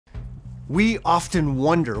We often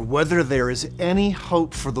wonder whether there is any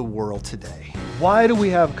hope for the world today. Why do we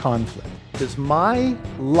have conflict? Does my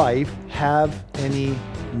life have any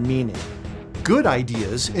meaning? Good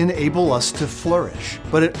ideas enable us to flourish,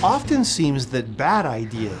 but it often seems that bad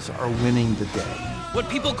ideas are winning the day. What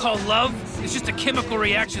people call love is just a chemical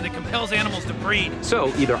reaction that compels animals to breed. So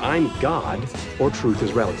either I'm God or truth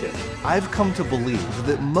is relative. I've come to believe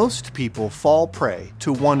that most people fall prey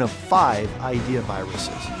to one of 5 idea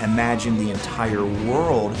viruses. Imagine the entire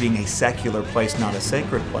world being a secular place, not a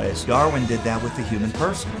sacred place. Darwin did that with the human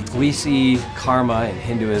person. We see karma in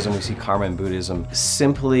Hinduism, we see karma in Buddhism,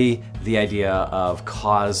 simply the idea of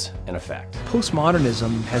cause and effect.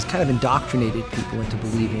 Postmodernism has kind of indoctrinated people into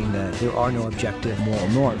believing that there are no objective moral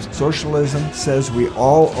norms. Socialism says we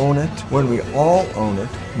all own it. When we all own it,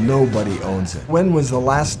 nobody owns it. When was the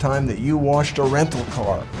last time that you washed a rental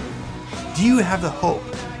car? Do you have the hope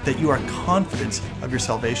that you are confident of your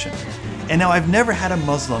salvation? And now I've never had a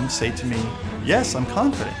Muslim say to me, yes, I'm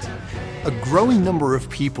confident. A growing number of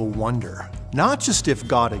people wonder, not just if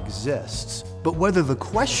God exists, but whether the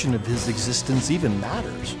question of his existence even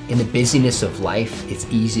matters. In the busyness of life, it's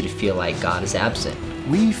easy to feel like God is absent.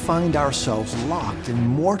 We find ourselves locked in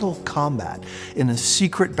mortal combat in a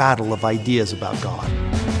secret battle of ideas about God.